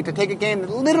way to take a game that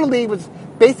literally was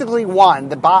basically won,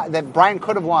 that Brian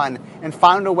could have won, and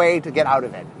found a way to get out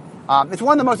of it. It's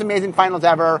one of the most amazing finals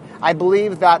ever. I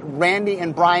believe that Randy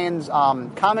and Brian's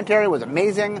commentary was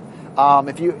amazing.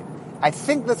 I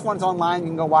think this one's online. You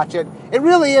can go watch it. It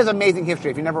really is amazing history.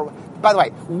 If you never, by the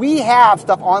way, we have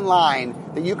stuff online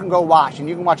that you can go watch, and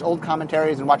you can watch old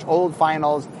commentaries and watch old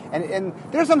finals, and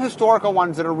there's some historical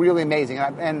ones that are really amazing.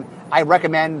 And I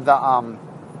recommend the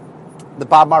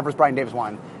Bob Marr versus Brian Davis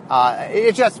one.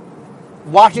 It's just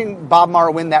watching Bob Marr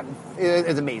win that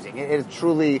is amazing. It is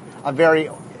truly a very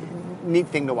neat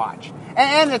thing to watch.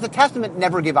 And it's a testament,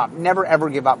 never give up. Never, ever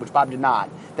give up, which Bob did not.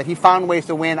 That he found ways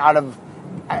to win out of,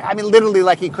 literally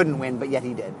like he couldn't win, but yet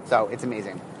he did. So it's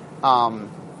amazing.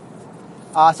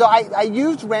 So I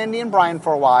used Randy and Brian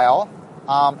for a while.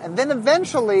 And then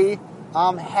eventually,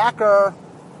 Hacker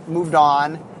moved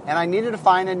on, and I needed to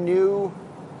find a new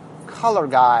color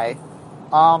guy.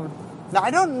 Now, I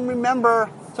don't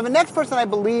remember. So the next person I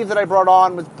believe that I brought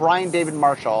on was Brian David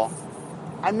Marshall.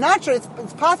 I'm not sure.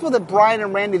 It's possible that Brian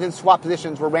and Randy then swapped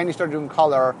positions, where Randy started doing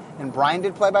color and Brian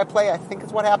did play-by-play. I think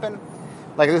is what happened.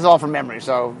 Like, this is all from memory,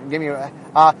 so give me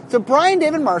so Brian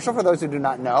David Marshall, for those who do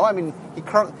not know,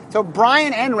 so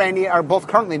Brian and Randy are both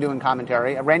currently doing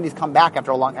commentary. Randy's come back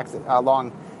after a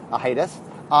long hiatus.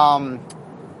 Brian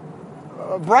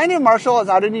David Marshall is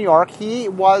out in New York. He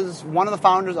was one of the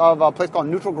founders of a place called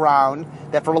Neutral Ground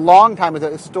that for a long time was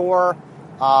a store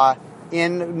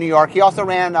in New York. He also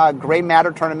ran Gray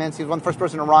Matter tournaments. He was one of the first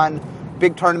person to run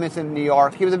big tournaments in New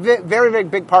York. He was a very, very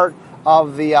big part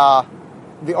of the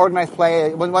organized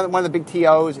play. One of the big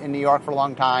TOs in New York for a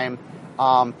long time.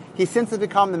 He since has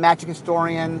become the Magic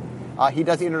historian. He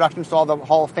does the introductions to all the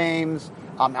Hall of Fames.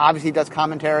 Obviously, he does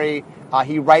commentary.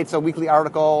 He writes a weekly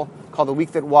article called The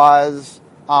Week That Was.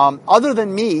 Other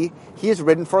than me, he has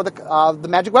written for the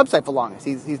Magic website for longest.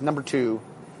 He's number 2.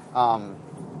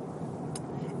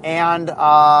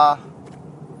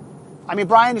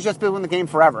 Brian has just been in the game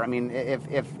forever.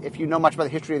 If you know much about the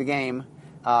history of the game,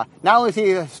 not only is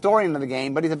he a historian of the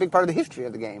game, but he's a big part of the history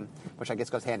of the game, which I guess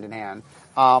goes hand in hand.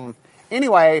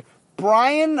 Anyway,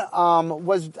 Brian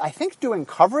was, I think, doing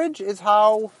coverage is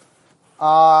how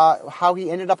he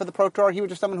ended up at the Pro Tour. He was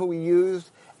just someone who we used,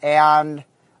 and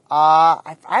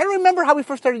I remember how we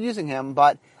first started using him,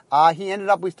 but he ended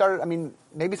up,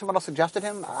 maybe someone else suggested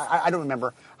him. I don't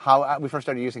remember how we first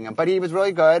started using him, but he was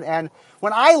really good. And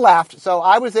when I left, so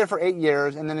I was there for 8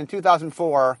 years, and then in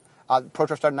 2004, Pro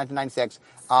Tour started in 1996,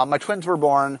 my twins were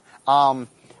born.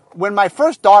 When my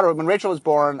first daughter, when Rachel was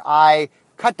born, I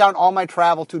cut down all my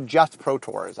travel to just Pro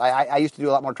Tours. I used to do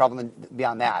a lot more travel than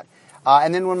beyond that.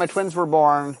 And then when my twins were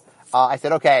born, I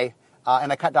said, okay,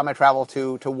 and I cut down my travel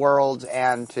to Worlds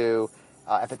and to,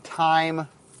 at the time,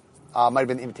 might have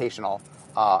been Invitational.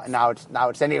 Now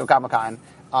it's San Diego Comic-Con.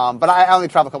 But I only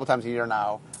travel a couple times a year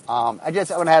now. When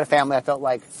I had a family, I felt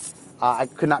like I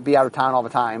could not be out of town all the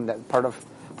time. That part of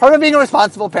being a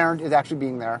responsible parent is actually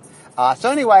being there.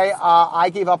 So anyway, I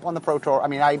gave up on the Pro Tour. I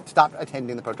mean, I stopped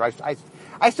attending the Pro Tour.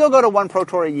 I still go to one Pro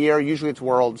Tour a year. Usually it's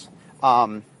Worlds.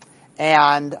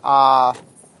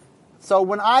 So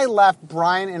when I left,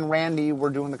 Brian and Randy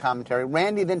were doing the commentary.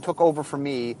 Randy then took over for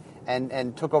me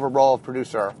and took over role of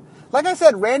producer. Like I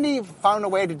said, Randy found a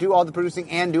way to do all the producing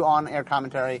and do on-air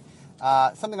commentary.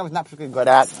 Something I was not particularly good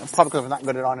at. Probably because I was not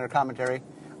good at on-air commentary.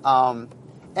 And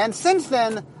since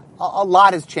then, a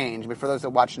lot has changed. But for those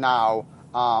that watch now,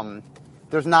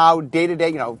 there's now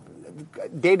day-to-day,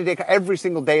 every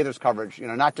single day there's coverage.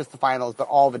 Not just the finals, but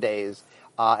all the days.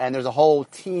 And there's a whole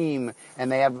team, and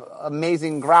they have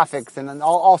amazing graphics and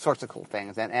all sorts of cool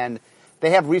things. And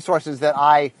they have resources that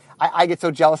I get so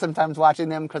jealous sometimes watching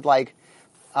them because,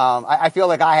 I feel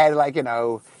like I had,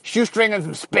 shoestring and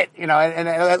some spit, and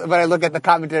when I look at the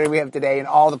commentary we have today and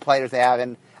all the players they have,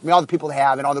 and all the people they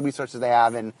have and all the resources they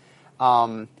have, and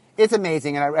it's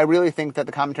amazing. And I really think that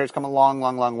the commentary's come a long,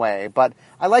 long, long way. But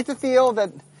I like to feel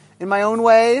that in my own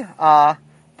way, that,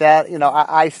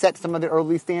 I set some of the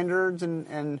early standards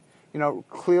and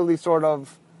clearly sort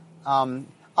of,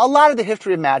 a lot of the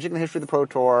history of Magic and the history of the Pro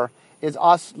Tour is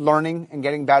us learning and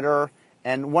getting better.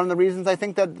 And one of the reasons I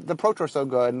think that the Pro Tour is so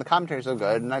good and the commentary is so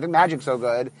good and I think Magic's so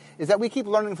good is that we keep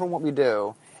learning from what we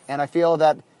do. And I feel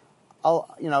that,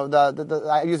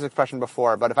 I used the expression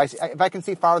before, but if I can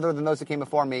see farther than those that came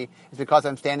before me, it's because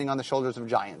I'm standing on the shoulders of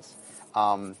giants.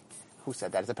 Who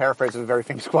said that? It's a paraphrase of a very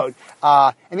famous quote.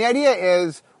 And the idea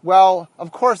is, well,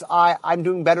 of course I'm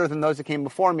doing better than those that came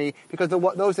before me because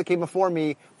those that came before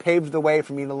me paved the way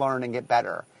for me to learn and get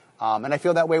better. And I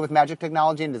feel that way with Magic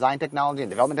technology and design technology and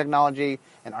development technology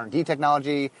and R&D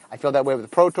technology. I feel that way with the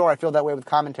Pro Tour. I feel that way with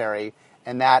commentary.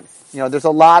 And that, there's a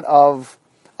lot of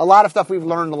stuff we've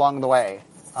learned along the way.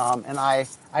 And I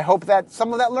hope that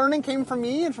some of that learning came from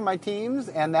me and from my teams,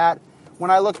 and that when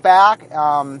I look back,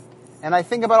 and I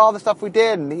think about all the stuff we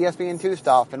did and the ESPN2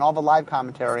 stuff and all the live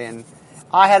commentary, and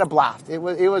I had a blast. It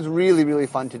was really, really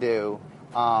fun to do.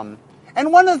 And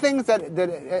one of the things that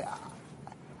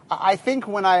I think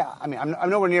I'm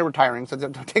nowhere near retiring, so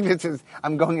don't take this as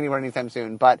I'm going anywhere anytime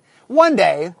soon. But one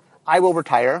day I will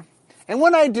retire, and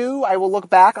when I do, I will look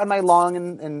back on my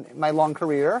long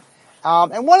career.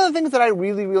 And one of the things that I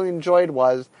really, really enjoyed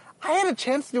was I had a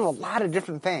chance to do a lot of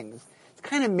different things. It's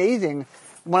kind of amazing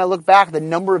when I look back at the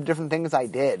number of different things I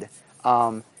did.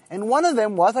 And one of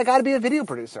them was I got to be a video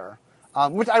producer.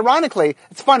 Which ironically,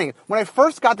 it's funny, when I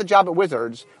first got the job at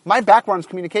Wizards, my background's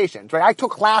communications, right? I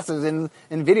took classes in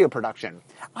video production.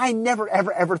 I never,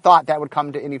 ever, ever thought that would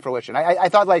come to any fruition. I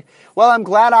thought I'm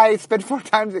glad I spent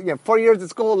 4 years at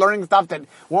school learning stuff that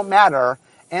won't matter.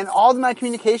 And all of my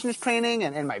communications training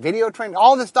and my video training,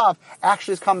 all this stuff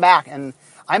actually has come back. And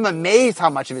I'm amazed how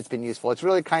much of it's been useful. It's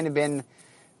really kind of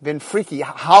been freaky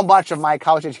how much of my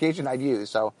college education I've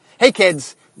used. So, hey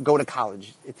kids, go to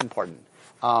college. It's important.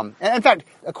 And in fact,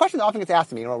 a question that often gets asked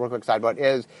to me, real quick sidebar,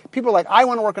 is people are like, I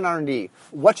want to work in R&D.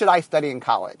 What should I study in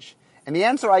college? And the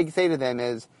answer I say to them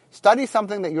is, study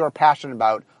something that you're passionate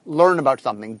about, learn about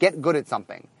something, get good at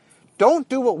something. Don't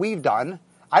do what we've done.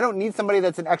 I don't need somebody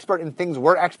that's an expert in things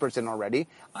we're experts in already.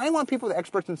 I want people that are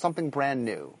experts in something brand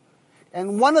new.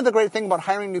 And one of the great things about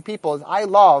hiring new people is I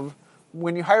love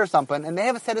when you hire someone and they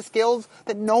have a set of skills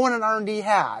that no one in R&D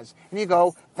has. And you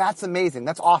go, that's amazing.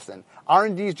 That's awesome.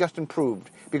 R&D is just improved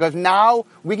because now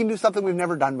we can do something we've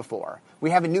never done before.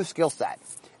 We have a new skill set.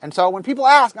 And so when people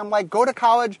ask, I'm like, go to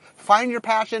college, find your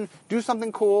passion, do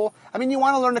something cool. I mean, you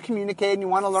want to learn to communicate and you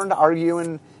want to learn to argue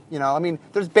and,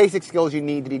 there's basic skills you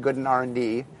need to be good in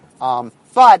R&D.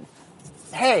 But,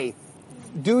 hey,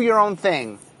 do your own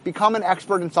thing. Become an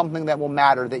expert in something that will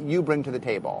matter, that you bring to the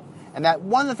table. And that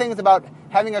one of the things about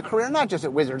having a career, not just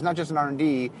at Wizards, not just in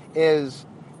R&D, is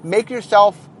make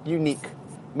yourself unique.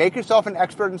 Make yourself an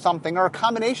expert in something or a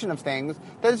combination of things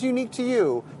that is unique to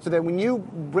you so that when you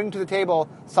bring to the table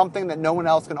something that no one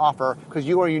else can offer because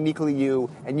you are uniquely you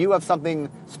and you have something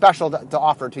special to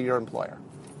offer to your employer.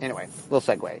 Anyway, little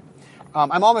segue.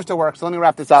 I'm almost to work, so let me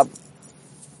wrap this up.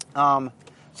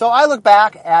 So I look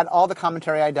back at all the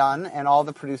commentary I've done and all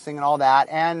the producing and all that,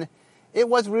 and it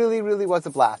was really, really was a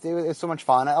blast. It was so much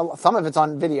fun. Some of it's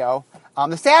on video.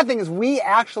 The sad thing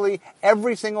is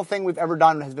every single thing we've ever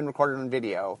done has been recorded on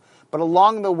video. But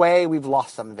along the way, we've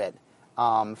lost some of it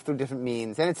through different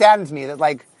means. And it saddens me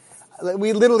that,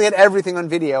 we literally had everything on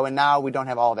video, and now we don't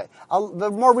have all of it.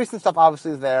 The more recent stuff,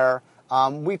 obviously, is there.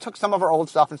 We took some of our old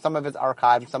stuff, and some of it's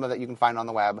archived, and some of it you can find on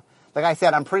the web. Like I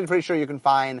said, I'm pretty sure you can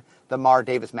find the Mar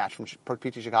Davis match from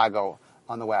PT Chicago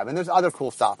on the web. And there's other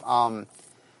cool stuff.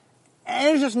 And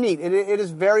it's just neat. It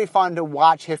is very fun to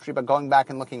watch history by going back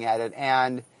and looking at it.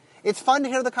 And it's fun to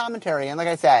hear the commentary. And like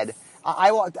I said,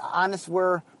 honest,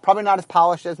 we're probably not as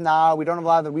polished as now. We don't have a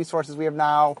lot of the resources we have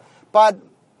now. But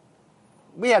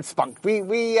we had spunk.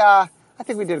 I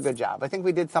think we did a good job. I think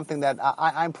we did something that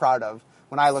I'm proud of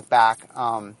when I look back.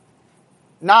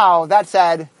 Now, that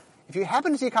said, if you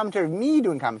happen to see a commentary of me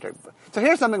doing commentary. So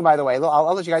here's something, by the way.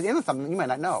 I'll let you guys in on something you might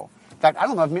not know. In fact, I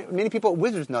don't know if many people at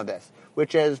Wizards know this,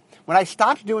 which is when I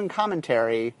stopped doing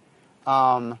commentary,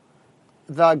 the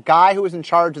guy who was in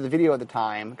charge of the video at the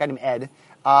time, a guy named Ed,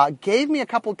 gave me a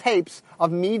couple tapes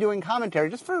of me doing commentary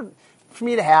just for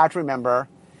me to have to remember.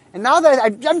 And now that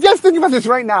I'm just thinking about this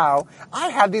right now, I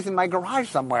have these in my garage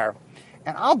somewhere.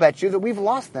 And I'll bet you that we've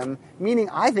lost them, meaning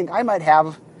I think I might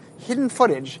have hidden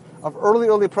footage of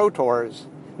early Pro Tours.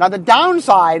 Now, the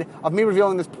downside of me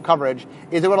revealing this coverage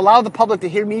is it would allow the public to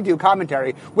hear me do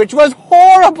commentary, which was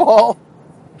horrible.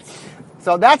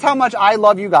 So that's how much I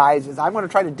love you guys, is I'm going to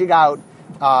try to dig out,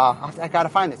 I got to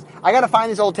find this. I got to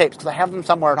find these old tapes, because I have them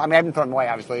somewhere. I mean, I haven't thrown them away,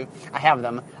 obviously. I have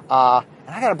them. And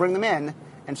I got to bring them in,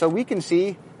 and so we can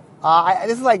see,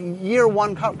 this is like year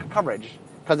one coverage,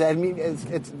 because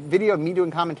it's video of me doing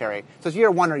commentary. So it's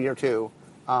year one or year two,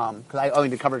 because I only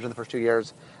did coverage in the first 2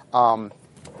 years.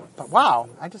 But wow,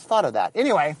 I just thought of that.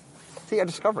 Anyway, see, a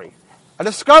discovery. A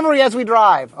discovery as we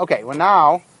drive. Okay, well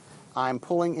now I'm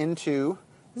pulling into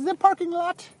the parking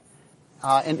lot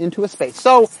and into a space.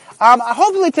 So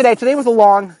hopefully today was a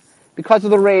long, because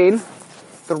of the rain.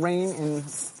 The rain in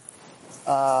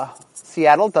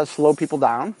Seattle does slow people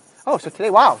down. Oh, so today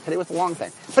was a long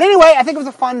thing. But anyway, I think it was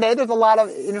a fun day. There's a lot of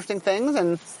interesting things,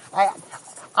 and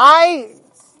I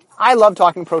love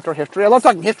talking Pro Tour history. I love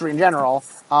talking history in general.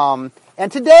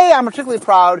 And today I'm particularly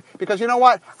proud because, you know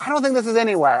what? I don't think this is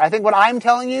anywhere. I think what I'm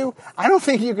telling you, I don't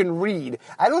think you can read.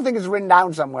 I don't think it's written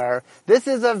down somewhere. This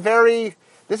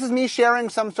is me sharing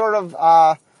some sort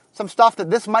of, some stuff that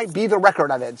this might be the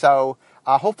record of it. So,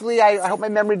 hopefully I hope my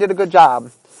memory did a good job.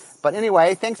 But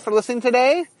anyway, thanks for listening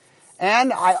today.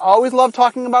 And I always love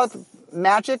talking about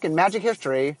magic and magic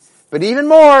history. But even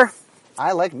more,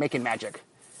 I like making magic.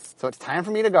 So it's time for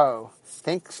me to go.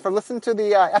 Thanks for listening to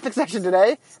the epic session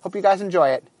today. Hope you guys enjoy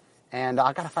it. And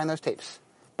I got to find those tapes.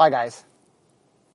 Bye, guys.